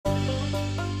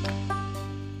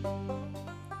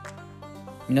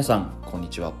皆さんこんに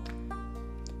ちは。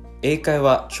英会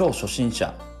話超初心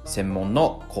者専門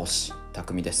の講師た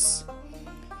くみです。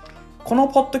この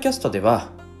ポッドキャストでは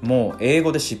もう英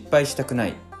語で失敗したくな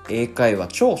い英会話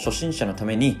超初心者のた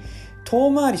めに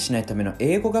遠回りしないための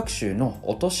英語学習の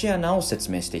落とし穴を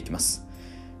説明していきます。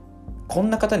こん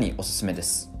な方におすすめで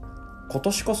す。今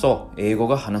年こそ英語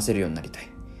が話せるようになりたい、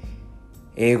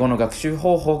英語の学習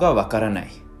方法がわからない、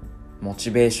モ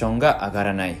チベーションが上が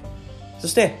らない、そ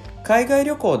して海外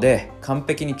旅行で完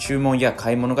璧に注文や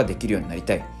買い物ができるようになり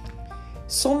たい、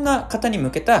そんな方に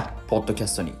向けたポッドキャ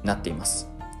ストになっています。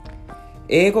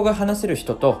英語が話せる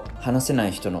人と話せな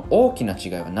い人の大きな違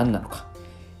いは何なのか、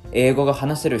英語が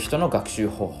話せる人の学習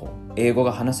方法、英語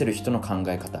が話せる人の考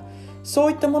え方、そ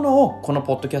ういったものをこの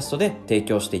ポッドキャストで提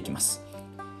供していきます。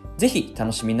ぜひ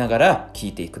楽しみながら聞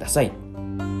いてください。